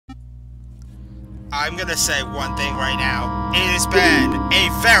I'm gonna say one thing right now. It has been a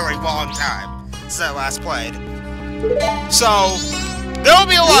very long time since I last played. So, there will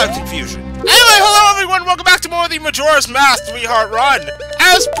be a lot of confusion. Anyway, hello everyone, welcome back to more of the Majora's Mask 3-Heart Run.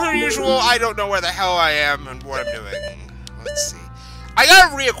 As per usual, I don't know where the hell I am and what I'm doing. Let's see. I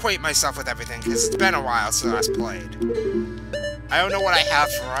gotta reacquaint myself with everything, because it's been a while since I last played. I don't know what I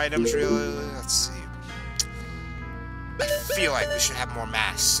have for items, really. Let's see. I feel like we should have more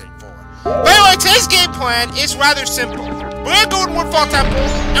masks in 4. But anyway, today's game plan is rather simple. We're gonna go to Woodfall Temple,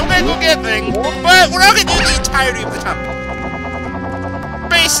 and we're gonna go get things, but we're not gonna do the entirety of the temple.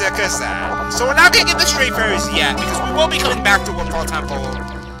 Basic as that. So we're not gonna get the straight fairies yet, because we will be coming back to Woodfall Temple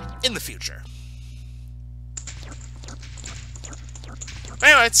in the future.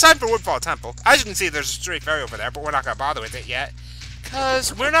 Anyway, it's time for Woodfall Temple. As you can see, there's a straight fairy over there, but we're not gonna bother with it yet,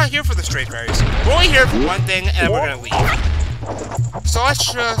 because we're not here for the straight fairies. We're only here for one thing, and we're gonna leave. So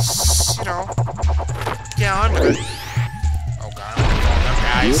let's just, you know, get on with it. Oh god, there are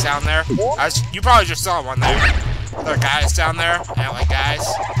guys down there. You probably just saw one there. There are guys down there. I don't like guys.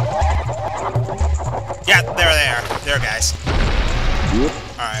 Yeah, they're there. There are guys.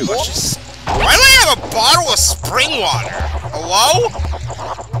 Alright, let's just... Why do I have a bottle of spring water? Hello?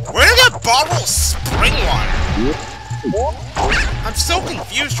 Where did I get a bottle of spring water? I'm so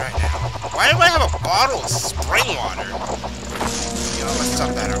confused right now. Why do I have a bottle of spring water? You know, let's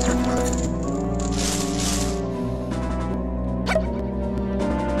talk that out real quick.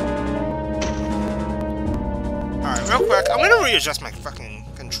 Alright, real quick, I'm gonna readjust my fucking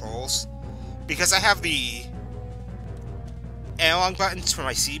controls. Because I have the analog buttons for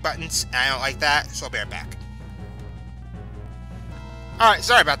my C buttons, and I don't like that, so I'll be right back. Alright,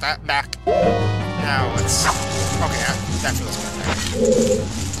 sorry about that. Back. Now, let's... Okay, that feels better.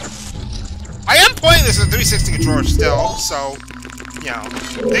 I am playing this with a 360 controller still, so, you know,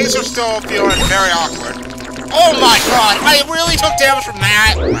 things are still feeling very awkward. Oh my god, I really took damage from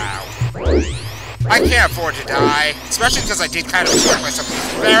that? Wow. I can't afford to die, especially because I did kind of hurt myself.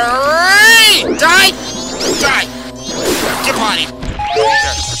 Very... Die! Die! Get body!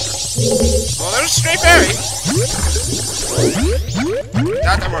 Well, there's a straight fairy.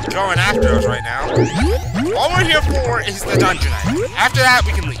 Not that we're going after us right now. All we're here for is the dungeon item. After that,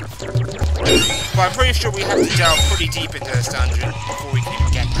 we can leave. But I'm pretty sure we have to delve pretty deep into this dungeon before we can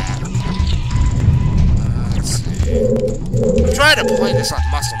even get that. Let's see. I'm trying to play this off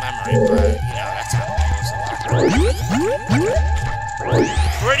muscle memory, but, you know, that's how it goes a lot.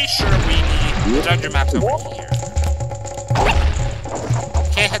 Pretty sure we need the dungeon maps over here.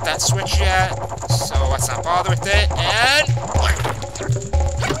 Can't hit that switch yet, so let's not bother with it, and...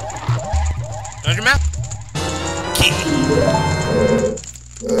 Dungeon map? Key.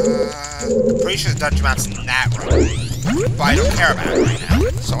 I'm pretty sure the dungeon map's in that room, but I don't care about it right now,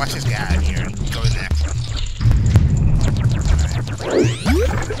 so let's just get out of here and go to the next room.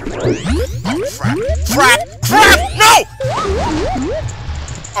 Oh, crap. Crap! Crap! No!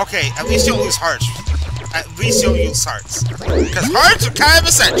 Okay, at least you don't lose hearts. At least you'll use hearts. Because hearts are kind of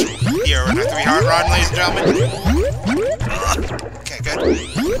essential here in a 3-heart run, ladies and gentlemen. Okay, good.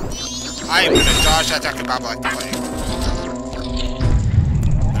 I am gonna dodge that Dr. Bob like the plague.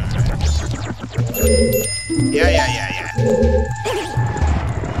 Yeah.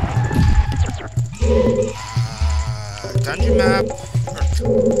 Dungeon map or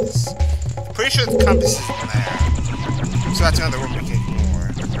compass? Pretty sure the compass is in there. So that's another room we can ignore.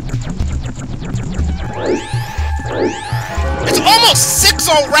 It's almost 6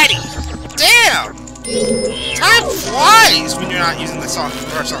 already! Damn! Time flies when you're not using the song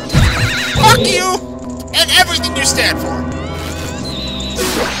or something. Fuck you! And everything you stand for.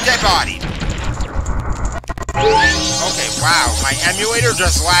 Get bodied. Okay, wow. My emulator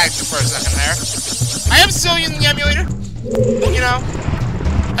just lagged for a second there. I am still using the emulator. You know,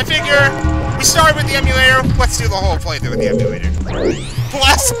 I figure we started with the emulator, let's do the whole playthrough with the emulator.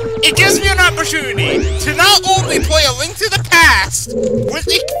 Plus, it gives me an opportunity to not only play A Link to the Past with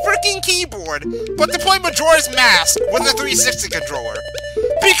the freaking keyboard, but to play Majora's Mask with a 360 controller.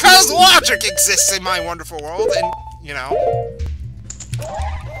 Because logic exists in my wonderful world, and, you know.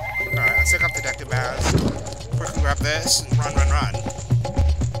 Alright, let's take off the deck of mask. Quickly grab this, and run.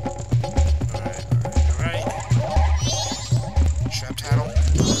 Alright. Shove tattle.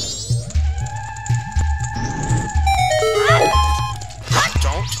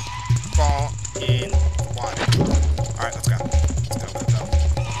 Don't fall in water. Alright, let's go. Go.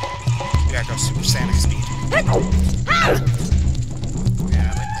 We gotta go Super Sonic speed. Yeah,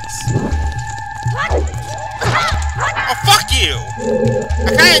 like this. Oh, fuck you! I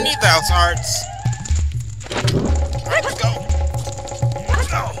kinda need those hearts. Alright, let's go.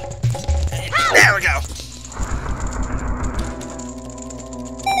 There we go.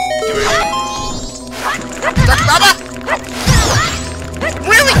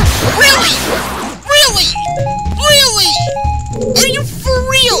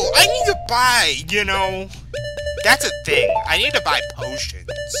 buy, you know... That's a thing. I need to buy potions.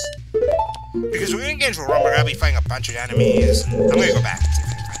 Because we're gonna get into a room, we're gonna be fighting a bunch of enemies. I'm gonna go back and see if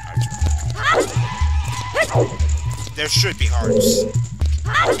I can find hearts. There should be hearts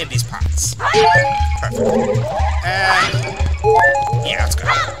in these pots. Perfect. And... yeah, let's go.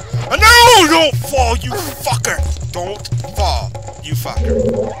 Oh, no! Don't fall, you fucker! Don't fall, you fucker.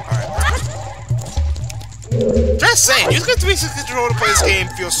 Alright. Just saying, using a 360 controller to play this game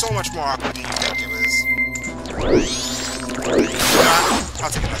feels so much more awkward than you think it is. I'll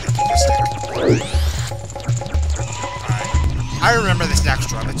take another stick. Alright. I remember this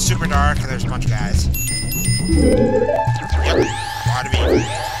next room. It's super dark and there's a bunch of guys. Yep. Ought to be.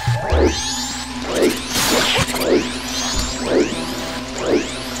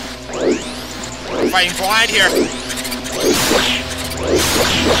 I'm fighting blind here.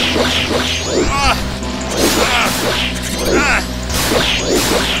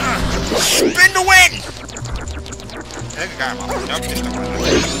 Spin to win! I think I got him off. Nope, just don't want to.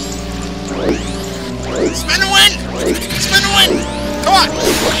 Spin to win! Spin to win! Come on!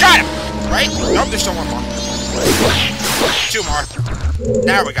 Got him! Right? Nope, there's still one more. Two more.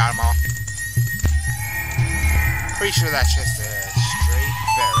 Now we got them all. Pretty sure that's just a straight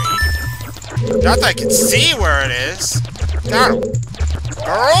ferry. Not that I can see where it is. Got him.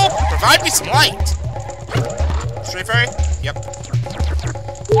 Girl, provide me some light. Straight ferry? Yep.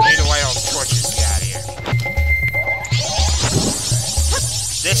 Need to light all the torches to get out of here.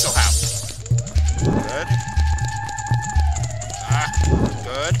 This'll help. Good.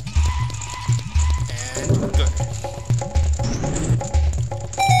 Good. And good.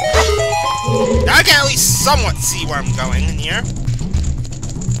 Now I can at least somewhat see where I'm going in here.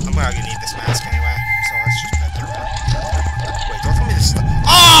 I'm gonna need this mask anyway, so let's just put it there. Wait, don't tell me this stuff.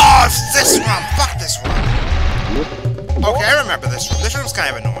 Oh, it's this room! Fuck this room! Okay, I remember this room. This room's kind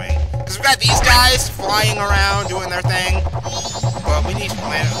of annoying. Because we've got these guys flying around, doing their thing. But we need to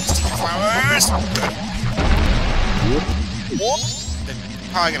plant these flowers. They're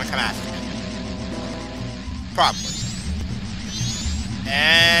probably gonna come after me. Probably.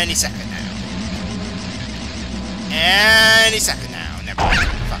 Any second now. Any second now. Never mind.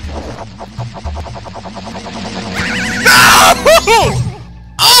 Fuck. No!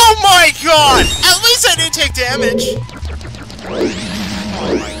 Oh my god! At least I didn't take damage.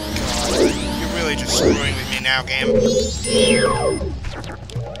 Oh my god. You're really just screwing with me now, game.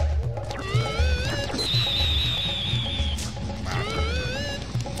 Wow.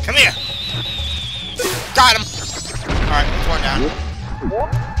 Come here! Got him! Alright, one down.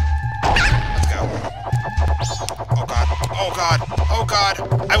 Let's go. Oh god. Oh god. Oh god.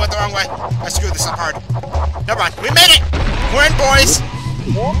 I went the wrong way. I screwed this up hard. Never mind. We made it! We're in, boys!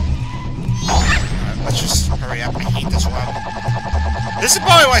 Alright, let's just hurry up. I hate this room. This is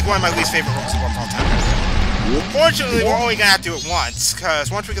probably like one of my least favorite rooms in Woodfall Temple. Fortunately, we're only gonna have to do it once, because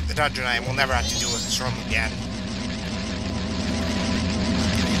once we get the dungeon item, we'll never have to deal with this room again.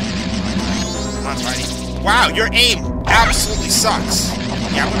 Come on, Spidey. Wow, your aim absolutely sucks.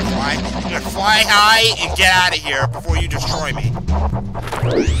 Yeah, I'm gonna fly. I'm gonna fly high and get out of here before you destroy me.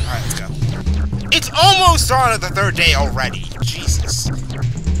 Alright, let's go. It's almost on the third day already. Jesus.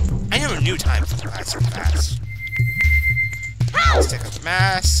 I never knew time flew by so fast. Let's take up the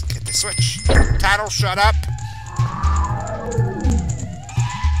mask, hit the switch. Tattle, shut up.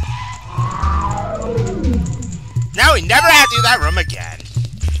 Now we never have to do that room again.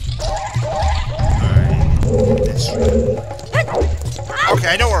 Alright, this room. Okay,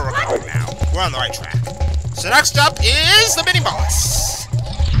 I know where we're going now. We're on the right track. So next up is the mini-boss.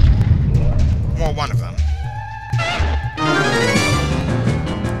 Well, one of them.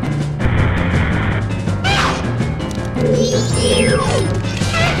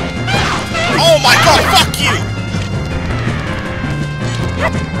 Oh my god, fuck you!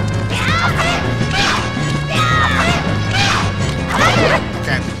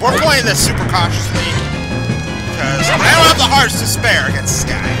 Okay, we're playing this super cautiously, because I don't have the hearts to spare against this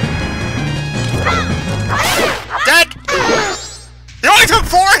guy. Dead! They only took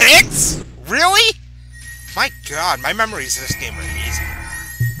 4 hits?! Really? My god, my memories of this game are easy.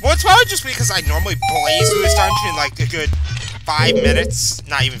 Well, it's probably just because I normally blaze through this dungeon in like a good 5 minutes.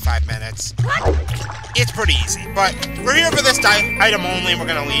 Not even 5 minutes. It's pretty easy, but we're here for this item only, and we're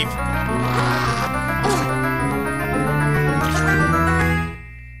gonna leave.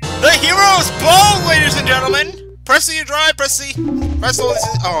 The hero's bow, ladies and gentlemen! Press the drive, press the...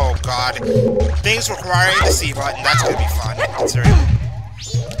 Oh god. Things requiring the C button, that's gonna be fun. Considering...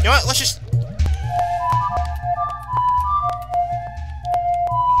 You know what, let's just...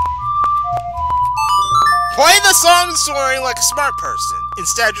 Play the song story like a smart person,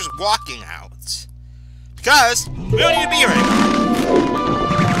 instead of just walking out. Because we don't need to be here anymore.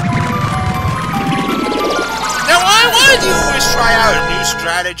 Now, what I want to do is try out a new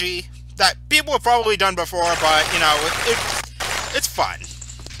strategy that people have probably done before, but, you know, it's fun.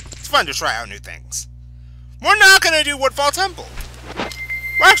 It's fun to try out new things. We're not going to do Woodfall Temple.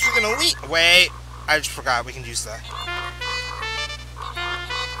 We're actually going to leave. Wait, I just forgot we can use the...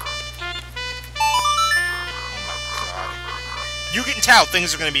 You can tell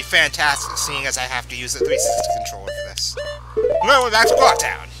things are going to be fantastic, seeing as I have to use the 360 controller for this. Well, we're back to Clock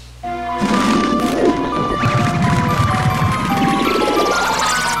Town.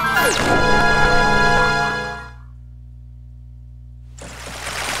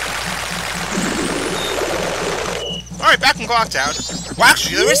 Alright, back in Clock Town. Well,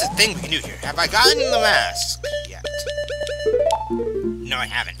 actually, there is a thing we can do here. Have I gotten the mask yet? No, I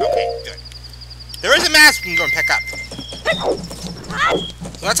haven't. Okay, good. There is a mask we can go and pick up.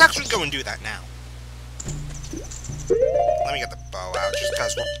 So let's actually go and do that now. Let me get the bow out, just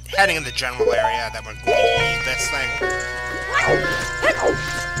because we're heading in the general area that we're going to need this thing.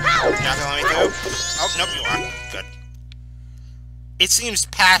 You're not gonna let me through? Oh, nope, you are. Good. It seems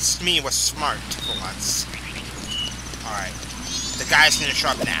past me was smart for once. Alright. The guys need to show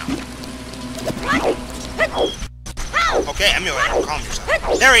up now. Okay, emulator, calm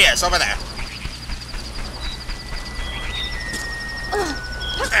yourself. There he is, over there.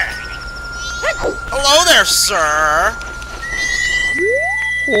 Hello there, sir!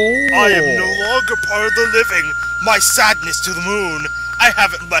 I am no longer part of the living. My sadness to the moon. I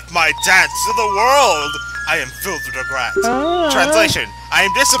haven't left my dance to the world. I am filled with regret. Translation. I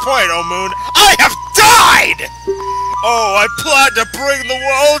am disappointed, O moon. I have died! Oh, I planned to bring the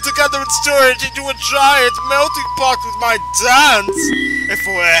world together and stir it into a giant melting pot with my dance. If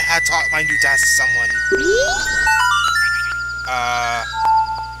only I had taught my new dance to someone.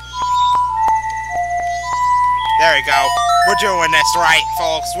 There we go. We're doing this right,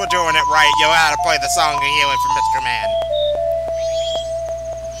 folks. We're doing it right. You gotta play the song of healing for Mr. Man.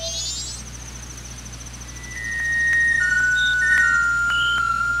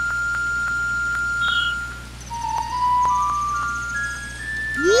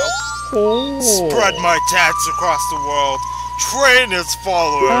 Spread my dance across the world. Train its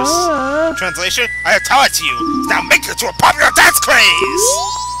followers. Translation, I have taught it to you. Now make it to a popular dance craze.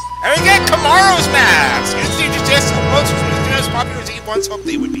 And we get Kamaro's mask! It's the just as popular as he once hoped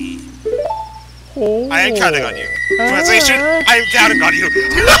they would be. I am counting on you. Translation, I am counting on you.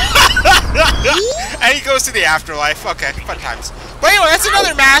 And he goes to the afterlife. Okay, fun times. But anyway, that's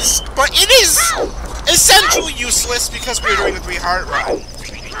another mask, but it is essentially useless because we're doing a 3-heart run.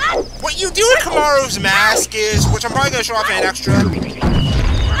 What you do with Kamaro's mask is, which I'm probably going to show off in an extra,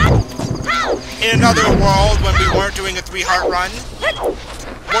 in another world when we weren't doing a 3-heart run,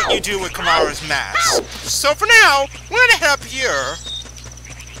 what you do with Kamaro's mask. So for now, we're gonna head up here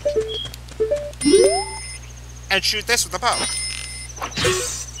and shoot this with a bow.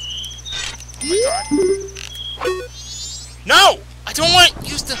 Oh my god. No! I don't want to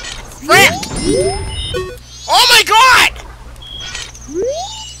use the frick! Oh my god!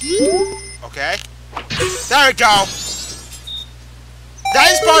 Okay. There we go.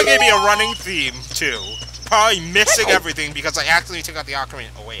 That is probably gonna be a running theme, too. Probably missing everything because I accidentally took out the ocarina.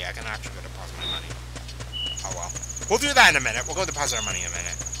 Oh wait, I can actually go deposit my money. Oh well. We'll do that in a minute. We'll go deposit our money in a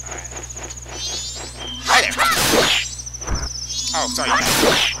minute. Alright. Hi there! Oh, sorry, you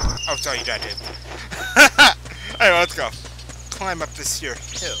died. Oh, sorry, you died, dude. Anyway, let's go. Climb up this here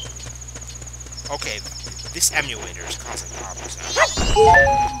hill. Okay, this emulator is causing problems now.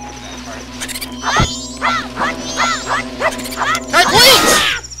 Hey,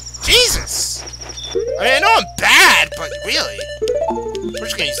 please! Jesus! I mean, I know I'm bad, but really? We're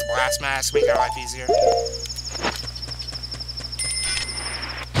just gonna use the blast mask, make our life easier. There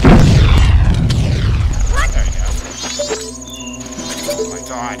we go. Oh my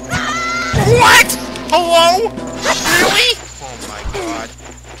god. What?! Hello?! Really?! Oh my god.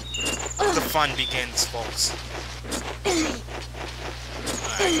 The fun begins, folks.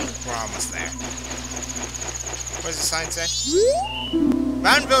 Alright, we're almost there. What does the sign say?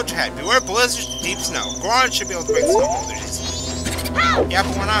 Mountain Village ahead. Beware blizzards and deep snow. Goron should be able to break snow boulders. Yeah,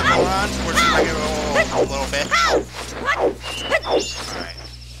 but we're not going on. We're just making it a little bit. Alright.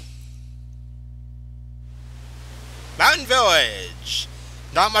 Mountain Village.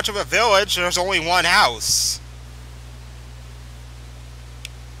 Not much of a village. There's only one house.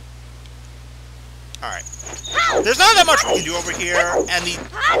 Alright. There's not that much we can do over here, and the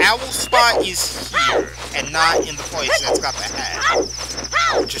owl spot is here, and not in the place that's got the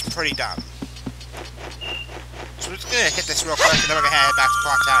head. Which is pretty dumb. we're just gonna hit this real quick, and then we're gonna head back to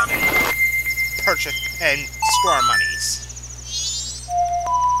Clock Town and purchase and store our monies.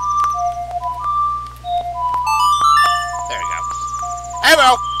 There we go. Anyway,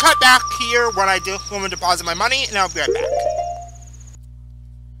 I'll cut back here when I deposit my money, and I'll be right back.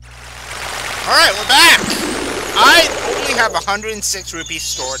 Alright, we're back! I only have 106 rupees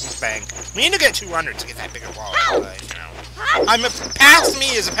stored in the bank. We need to get 200 to get that bigger wallet, but, you know. Past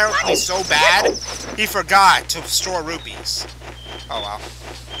me is apparently so bad, he forgot to store rupees. Oh well.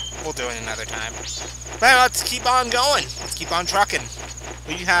 We'll do it another time. But let's keep on going. Let's keep on trucking.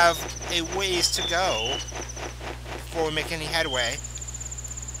 We have a ways to go before we make any headway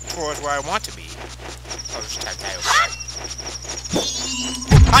towards where I want to be. I'll just type that over.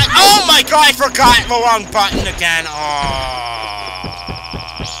 Oh my god, I forgot the wrong button again. Oh,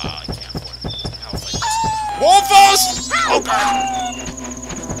 I can't afford it. I'll fight this. Wolfos! Oh god.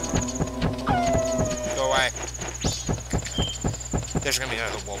 Go away. There's gonna be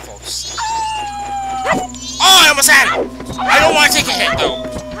another Wolfos. Oh, I almost had it! I don't want to take a hit though.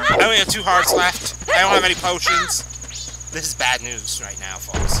 I only have 2 hearts left. I don't have any potions. This is bad news right now,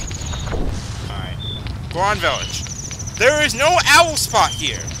 folks. Alright. Goron Village. There is no owl spot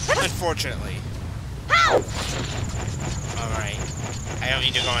here, unfortunately. Alright. I don't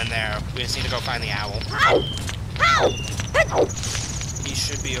need to go in there. We just need to go find the owl. He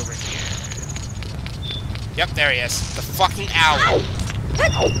should be over here. Yep, there he is. The fucking owl.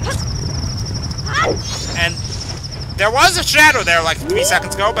 And there was a shadow there like 3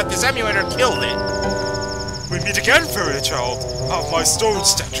 seconds ago, but this emulator killed it. We meet again, fairy child. Have my stone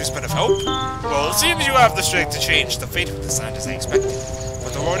statues been of help? Well, it seems you have the strength to change the fate of this land as I expected.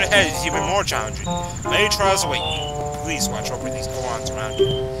 But the road ahead is even more challenging. Many trials await you. Please watch over these Gorons around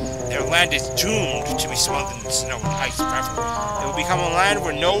you. Their land is doomed to be swallowed in snow and ice forever. It will become a land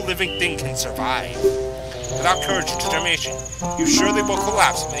where no living thing can survive. Without courage and determination, you surely will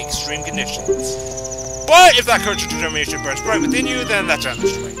collapse in extreme conditions. But if that courage and determination burns bright within you, then that's another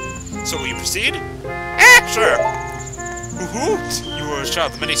story. So will you proceed? Sure. Hoot! You were a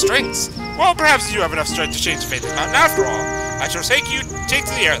child of many strengths. Well, perhaps you have enough strength to change the fate of the mountain after all. I shall take to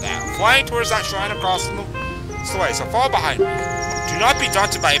the air now, flying towards that shrine across the way, so fall behind me. Do not be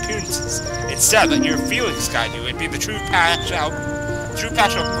daunted by appearances. Instead, let your feelings guide you and be the true patch out before you.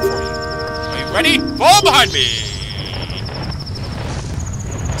 Are you ready? Fall behind me!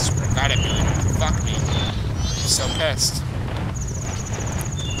 I swear to God, emulator. Fuck me. I'm so pissed.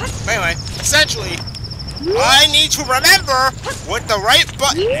 Anyway, essentially, I need to remember what the right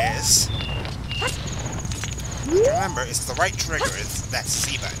button is. Remember, it's the right trigger. It's that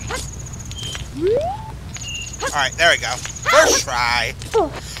C button. Alright, there we go. First try.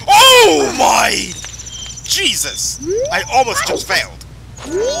 Oh my! Jesus! I almost just failed.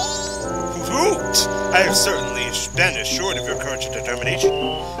 Hoot! I have certainly been assured of your courage and determination.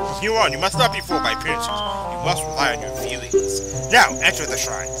 From here on, you must not be fooled by appearances. You must rely on your feelings. Now, enter the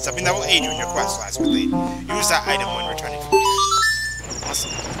shrine. Something that will aid you in your quest last week. Use that item when returning from here.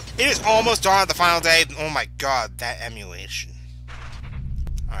 Awesome. It is almost dawn on the final day. Oh my god, that emulation.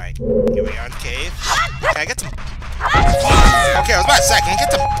 Alright, here we are in the cave. Can I get some... Okay, I was about to say, can I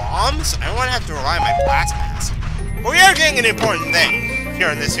get some bombs? I don't want to have to rely on my blast mask. But we are getting an important thing here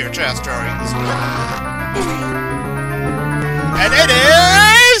in this here chest during this one. And it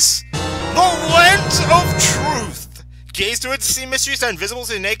is... the Lens of Truth! Gaze to it to see mysteries that are invisible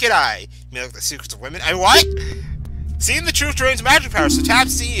to the naked eye. You mean like the secrets of women? I what? Seeing the truth drains magic power, so tap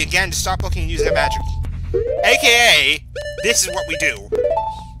C again to stop looking and use that magic. AKA, this is what we do.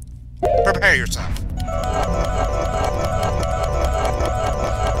 Prepare yourself.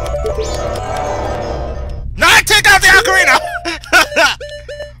 Not take out the ocarina!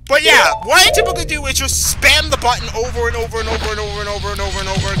 But yeah, what I typically do is just spam the button over and over and over and over and over and over and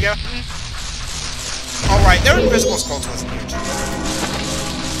over again. Alright, their invisible skulls wasn't here too.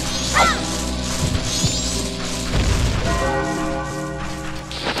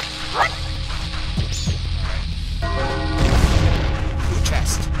 Ooh,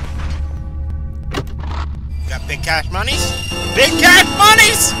 chest. Got big cash monies? Big cash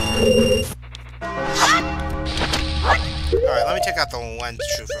monies! Alright, let me check out the Lens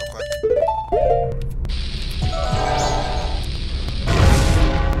Truth real quick.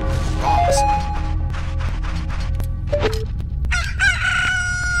 Bombs.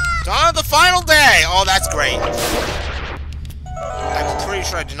 Dawn of the final day! Oh, that's great. I'm pretty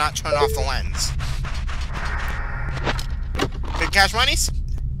sure I did not turn off the lens. Big cash monies?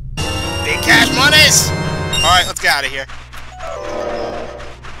 Big cash monies! Alright, let's get out of here.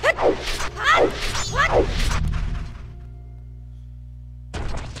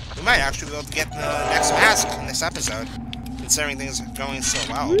 No might actually be able to get the next mask in this episode, considering things are going so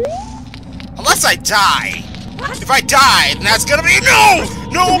well. Unless I die. If I die, then that's gonna be no!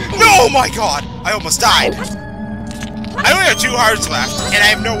 No! No! My God! I almost died. I only have 2 hearts left, and I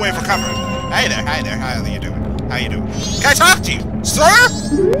have no way of recovering. Hi there, hi there. How are you doing? How you doing? Can I talk to you, sir?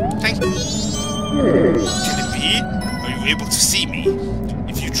 Thank you. Can it be? Are you able to see me?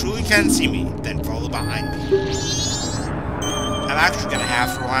 If you truly can see me, then follow behind me. I'm actually gonna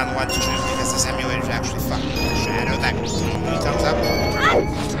have for a while one to shoot because this emulator is actually fucking with the shadow that normally comes up.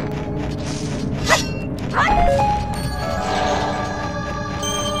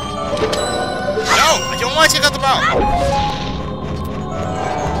 No! I don't want to take out the bow!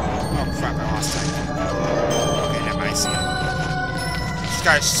 Oh crap, I lost that. Okay, never mind, I see him. This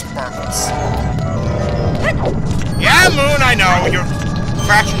guy sparkles. Yeah, Moon, I know, you're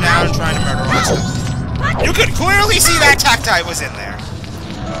crashing down and trying to murder us. You could clearly see that Tactite was in there.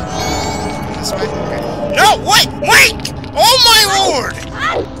 This way? Okay. No, wait! Wait! Oh my lord!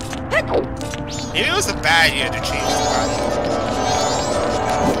 Maybe it was a bad idea to change the button.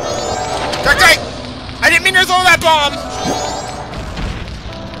 Tactite! I didn't mean to throw that bomb!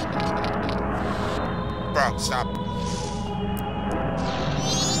 Bro, stop.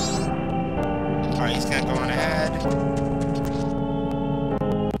 Alright, he's gonna go on ahead.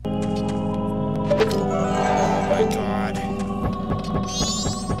 Oh my God.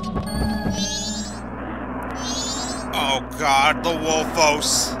 Oh God, the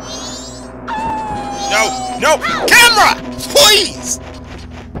Wolfos. No! No! Camera! Please!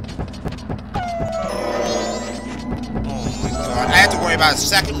 Oh my God, I have to worry about a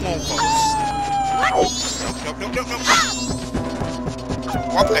second Wolfos. Nope, nope, nope, nope, nope.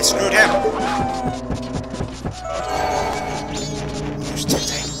 Well, I screwed him. Who's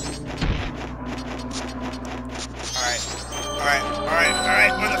Tactite? Alright, alright, alright,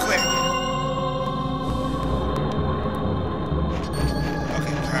 alright, we're in the clear.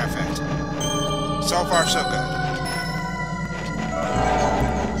 Okay, perfect. So far, so good.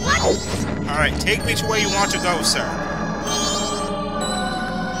 Alright, take me to where you want to go, sir.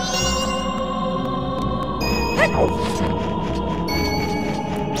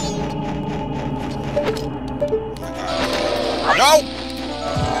 No!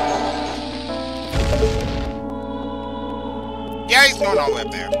 Yeah, he's going all the way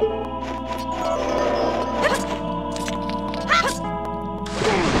up there.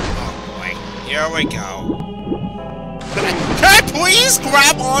 Oh boy. Here we go. Can I please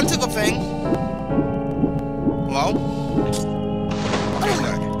grab onto the thing? Hello? Okay,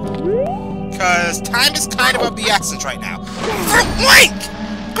 good. Because time is kind of the essence right now. Link!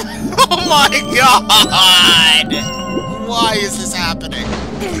 Oh my God! Why is this happening?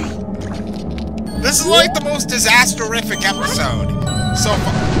 This is like the most disasterific episode so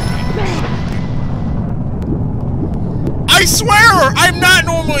far. I swear, I'm not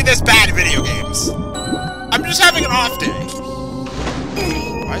normally this bad at video games. I'm just having an off day.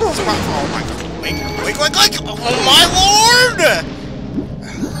 Why is this about? Oh my God! Link! Oh my lord!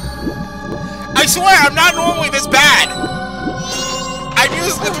 I swear, I'm not normally this bad. I'm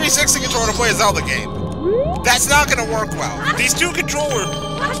using the 360 controller to play a Zelda game. That's not gonna work well. These two controllers...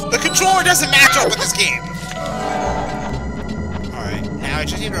 The controller doesn't match up with this game. Alright, now I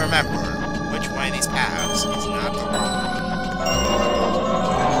just need to remember which one of these paths is not the wrong one.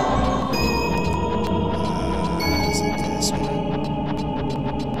 Is it this one?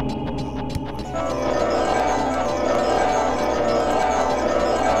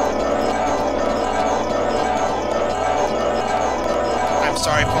 I'm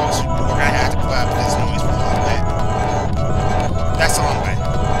sorry, folks. We're gonna have to put up this noise for a little bit. That's the wrong way.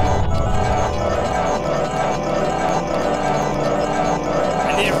 I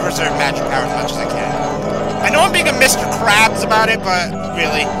need to preserve magic power as much as I can. I know I'm being a Mr. Krabs about it, but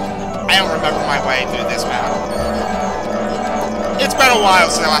really, I don't remember my way through this map. It's been a while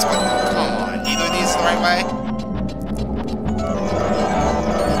since I last played. Come on, either of these is the right way?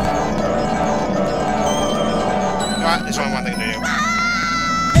 You know what? There's only one thing to do.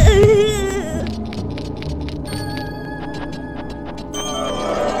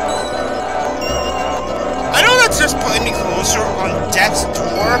 I know that's just putting me closer on death's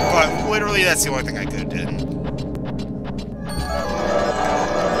door, but literally that's the only thing I could have done.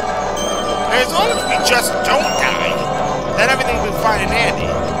 And as long as we just don't die, then everything will be fine and handy.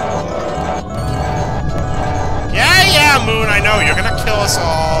 Yeah, Moon, I know, you're gonna kill us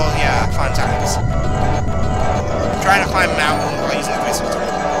all. Yeah, fun times. I'm trying to climb a mountain while using the 360.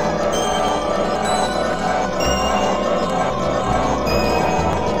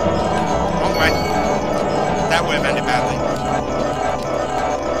 That would have ended badly.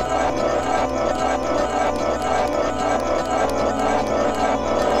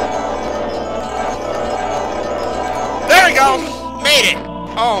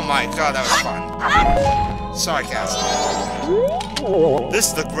 Oh my god, that was fun. Sarcasm. This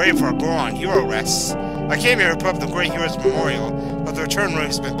is the grave where Goron hero rests. I came here to put up the Great Hero's Memorial, but the return route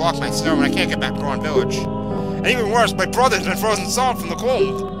has been blocked by snow and I can't get back to Goron Village. And even worse, my brother's been frozen solid from the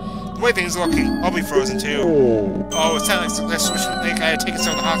cold. The way things are looking, I'll be frozen too. Oh, it sounds like this wish would think I had taken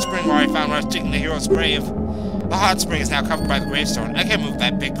some of the hot spring where I found when I was digging the hero's grave. The hot spring is now covered by the gravestone. I can't move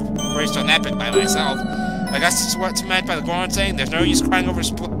that big gravestone that big by myself. I guess this is what's meant by the Goron saying, there's no use crying over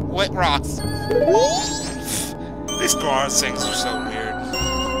split rocks. These Goron sayings are so weird.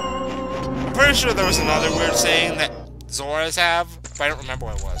 I'm pretty sure there was another weird saying that Zoras have, but I don't remember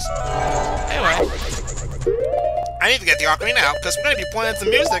what it was. Anyway, I need to get the ocarina out, because we're going to be playing some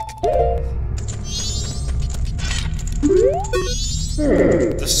music.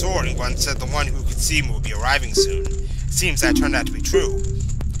 The sorting one said the one who could see me will be arriving soon. It seems that turned out to be true.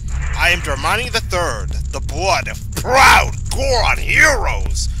 I am Darmani III. The blood of proud Goron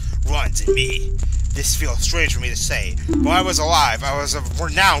heroes runs in me. This feels strange for me to say, but when I was alive, I was a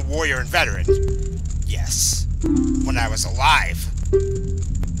renowned warrior and veteran. Yes, when I was alive.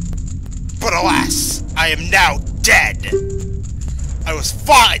 But alas, I am now dead. I was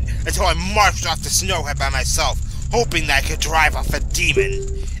fine until I marched off to Snowhead by myself, hoping that I could drive off a demon.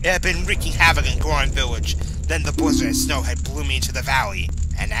 It had been wreaking havoc in Goron Village. Then the blizzard at Snowhead blew me into the valley.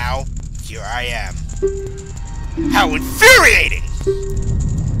 And now, here I am. How infuriating!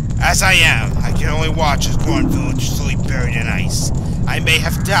 As I am, I can only watch as Goron Village is slowly buried in ice. I may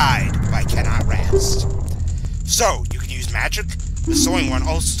have died, but I cannot rest. So, you can use magic? The sewing one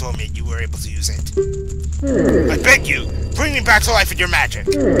also told me you were able to use it. I beg you, bring me back to life with your magic.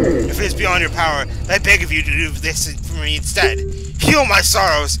 If it is beyond your power, I beg of you to do this for me instead. Heal my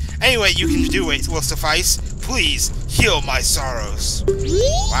sorrows. Any way you can do it will suffice. Please, heal my sorrows.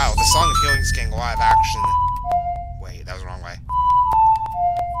 Wow, the Song of Healing is getting live action. Wait, that was the wrong way.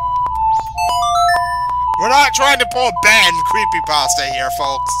 We're not trying to pull a banned creepypasta here,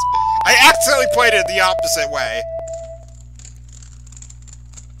 folks. I accidentally played it the opposite way.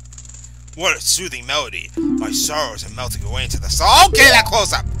 What a soothing melody. My sorrows are melting away into the song. Okay, that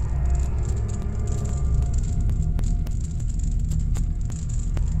close up.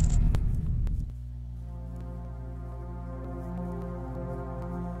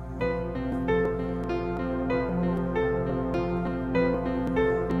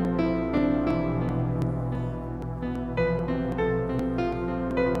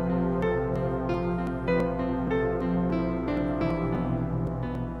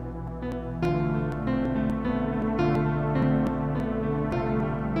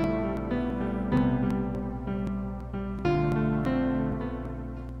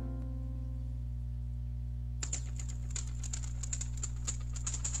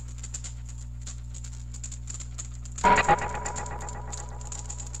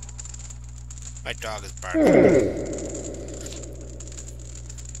 My dog is barking.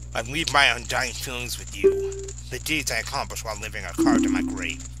 I leave my undying feelings with you. The deeds I accomplished while living are carved in my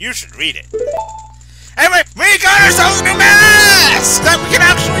grave. You should read it. Anyway, we got ourselves a new mask that we can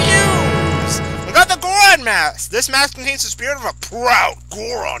actually use! We got the Goron mask! This mask contains the spirit of a proud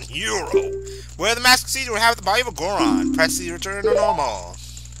Goron hero. Wear the mask succeeds, you will have the body of a Goron. Press the return to normal.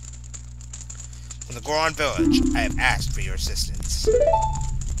 In the Goron Village, I have asked for your assistance.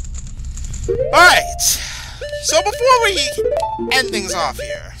 Alright, so before we end things off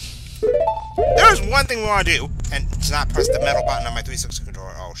here, there's one thing we want to do, and it's not press the metal button on my 360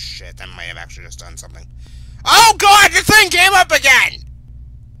 controller. Oh shit, I might have actually just done something. Oh god, the thing came up again!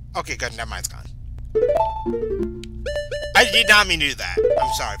 Okay, good, never mind, it's gone. I did not mean to do that.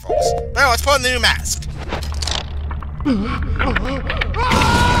 I'm sorry, folks. But anyway, let's put on the new mask.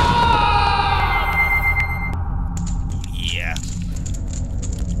 Yeah.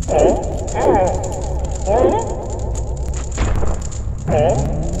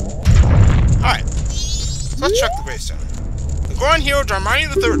 Alright, so let's check the gravestone. The Goron hero Darmani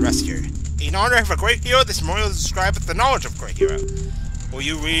III rests here. In honor of a great hero, this memorial is described with the knowledge of a great hero. Will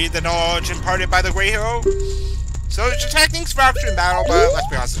you read the knowledge imparted by the great hero? So there's techniques for action in battle, but let's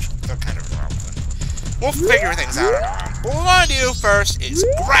be honest, they're kind of irrelevant. We'll figure things out on our own. What we want to do first is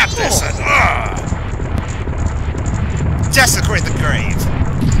grab this and desecrate the grave.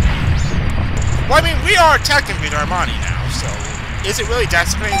 Well, I mean, we are technically Darmani now, so is it really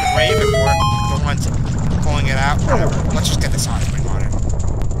desecrating the grave if we're the ones pulling it out? Whatever. Let's just get this hot spring on it.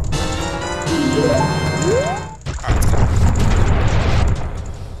 Alright, let's go.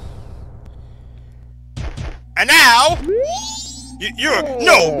 And now,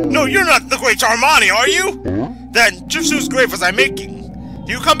 no, you're not the great Darmani, are you? Then, just whose grave was I making?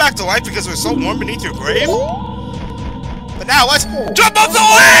 Do you come back to life because it was so warm beneath your grave? But now let's jump off the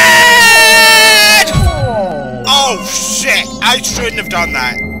ledge! Oh shit! I shouldn't have done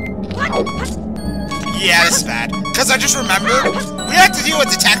that. Yeah, this is bad. Because I just remembered we have to deal with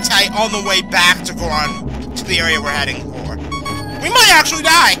the Tectite on the way back to go on to the area we're heading for. We might actually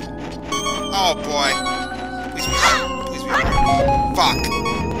die! Oh boy. Please be right. Please be right. Fuck.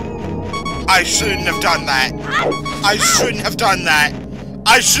 I shouldn't have done that. I shouldn't have done that.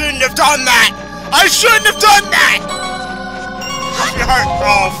 I shouldn't have done that! I shouldn't have done that!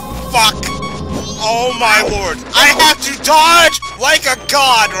 Oh, fuck. Oh my lord. I have to dodge like a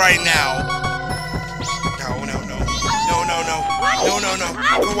god right now. No, no, no. No, no, no. No, no, no.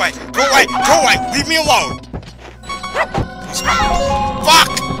 Go away. Go away. Go away. Leave me alone.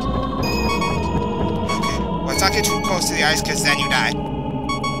 Fuck! Okay. Let's not get too close to the ice, because then you die.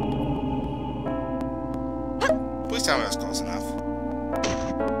 Please tell me that's close enough.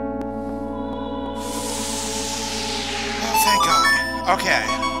 Oh, thank God. Okay.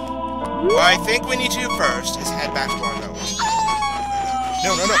 What I think we need to do first is head back to our village.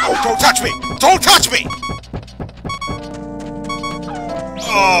 No, no, no. Oh, don't touch me! Don't touch me!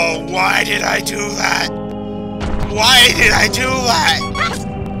 Oh, why did I do that? Why did I do that?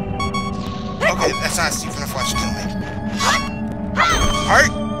 Okay, that's not Steve from the Flesh. Kill me.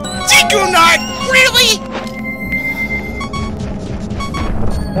 Heart? Deku Nut! Really?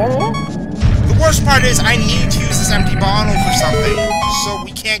 The worst part is I need to use this empty bottle for something, so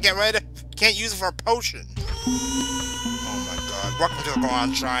we can't get rid of, can't use it for a potion. Oh my god. Welcome to the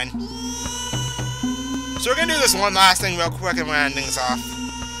Goron Shrine. So we're gonna do this one last thing real quick and we're ending this off.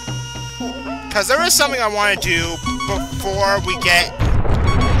 Because there is something I want to do before we get,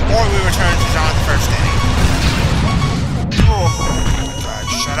 or we return to John the first day. Oh my god,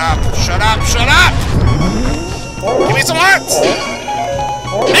 shut up, shut up, shut up! Give me some hearts!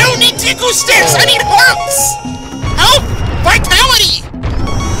 I don't need Deku sticks, I need hearts! Health! Vitality!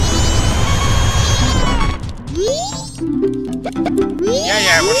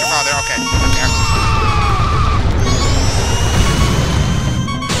 Yeah, what's your father? Okay, okay.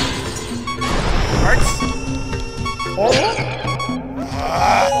 Hearts?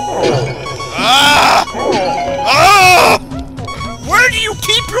 Where do you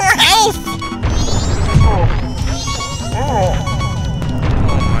keep your health? Oh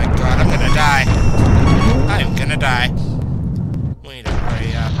my god, I'm gonna die. I'm gonna die. We need to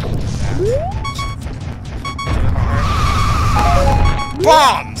hurry up and do that.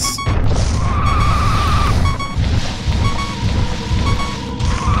 Bombs!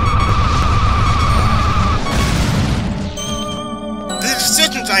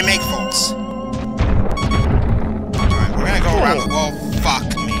 Decisions I make, folks. Alright, we're gonna go around the wall. Fuck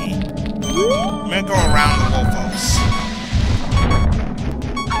me. I'm gonna go around the wall, folks.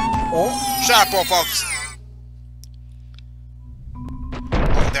 Shut up, wall, folks.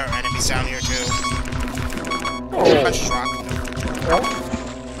 Oh, there are enemies down here, too. Punch this rock.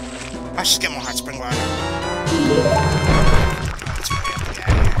 I should get more hot spring water. Let's hurry up and get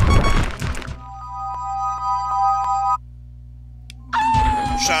out of here.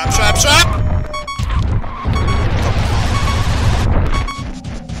 Shut up, shut up, shut up!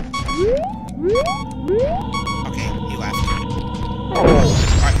 Okay, he left.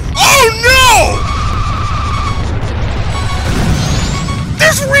 Alright. Oh no!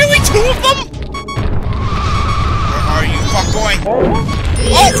 There's really two of them?! Where are you, fuckboy?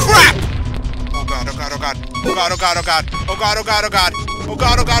 Oh crap! Oh god, oh god, oh god. Oh god, oh god, oh god. Oh god, oh god, oh god. Oh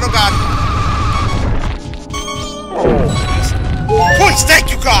god, oh god, oh god. Please, thank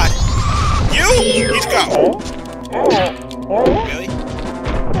you, God! You need to go. Really?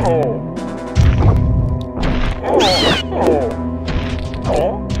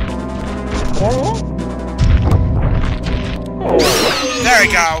 There we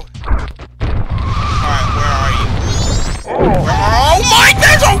go. Alright, where are you? Oh my,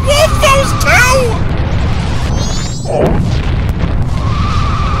 there's a wolf those too!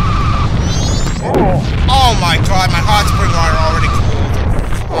 Oh my god, my hot spring water already cooled.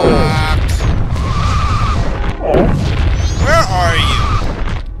 Fuck. Where are you?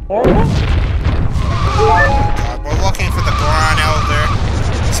 God, we're looking for the Goron Elder.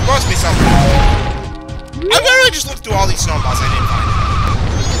 It's supposed to be something. I literally just looked through all these snowballs, I didn't find it.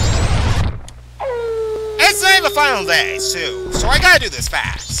 It's the final day, too, so I gotta do this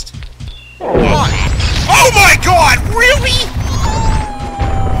fast. Come on. Oh my god, really?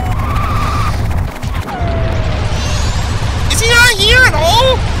 Is he not here at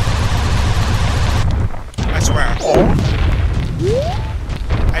all? I swear.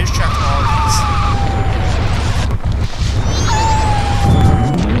 I just checked all of these.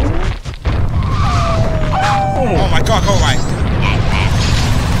 Oh my god, go away.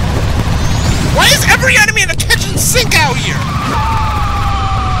 here.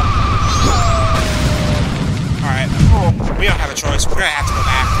 Alright. We don't have a choice. We're gonna have to go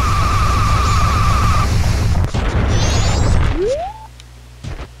back.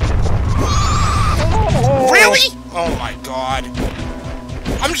 Really? Oh my god.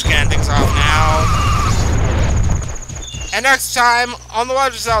 I'm just getting things off now. And next time, on the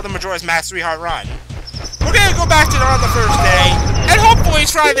Legend of Zelda Majora's Mask 3-Heart Run, we're gonna go back to it on the first day, and hopefully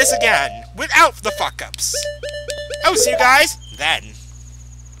try this again, without the fuck-ups. I will see you guys then.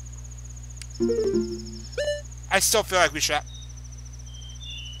 I still feel like we should...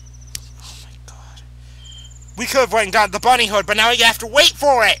 Oh my god. We could have went and got the bunny hood, but now we have to wait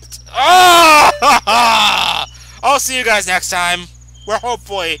for it! Oh! I'll see you guys next time, where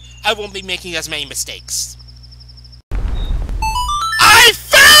hopefully I won't be making as many mistakes. I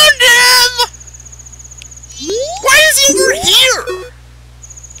found him! Why is he over here?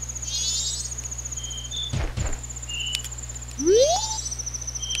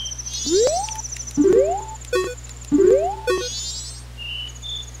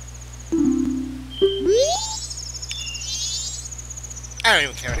 I don't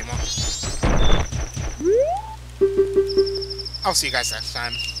even care anymore. I'll see you guys next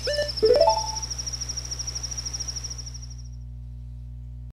time.